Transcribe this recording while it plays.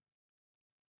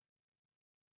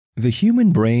The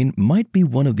human brain might be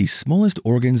one of the smallest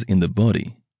organs in the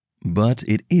body, but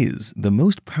it is the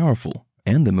most powerful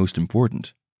and the most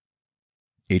important.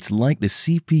 It's like the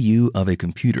CPU of a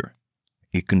computer.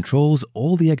 It controls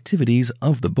all the activities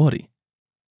of the body.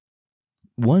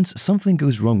 Once something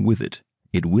goes wrong with it,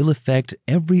 it will affect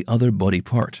every other body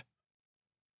part.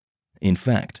 In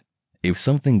fact, if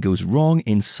something goes wrong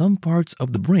in some parts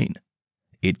of the brain,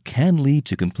 it can lead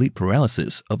to complete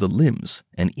paralysis of the limbs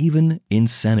and even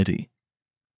insanity.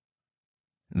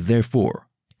 Therefore,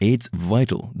 it's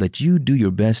vital that you do your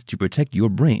best to protect your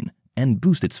brain and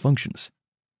boost its functions.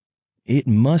 It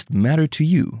must matter to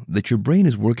you that your brain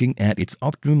is working at its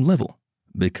optimum level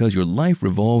because your life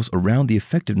revolves around the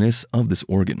effectiveness of this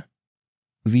organ.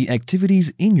 The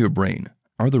activities in your brain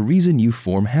are the reason you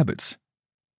form habits.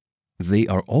 They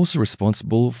are also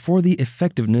responsible for the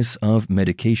effectiveness of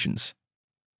medications.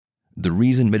 The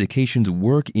reason medications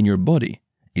work in your body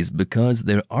is because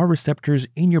there are receptors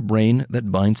in your brain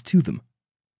that binds to them.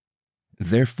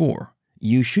 Therefore,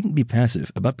 you shouldn't be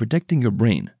passive about protecting your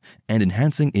brain and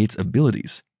enhancing its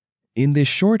abilities. In this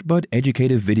short but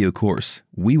educative video course,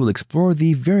 we will explore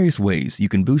the various ways you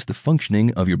can boost the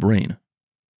functioning of your brain.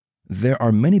 There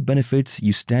are many benefits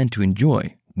you stand to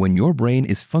enjoy when your brain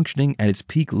is functioning at its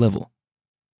peak level.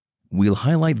 We'll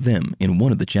highlight them in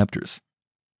one of the chapters.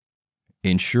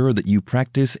 Ensure that you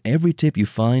practice every tip you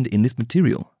find in this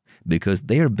material because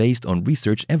they are based on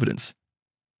research evidence.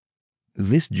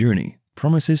 This journey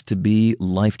promises to be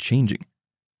life-changing.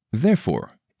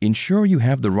 Therefore, ensure you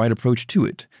have the right approach to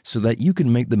it so that you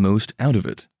can make the most out of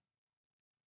it.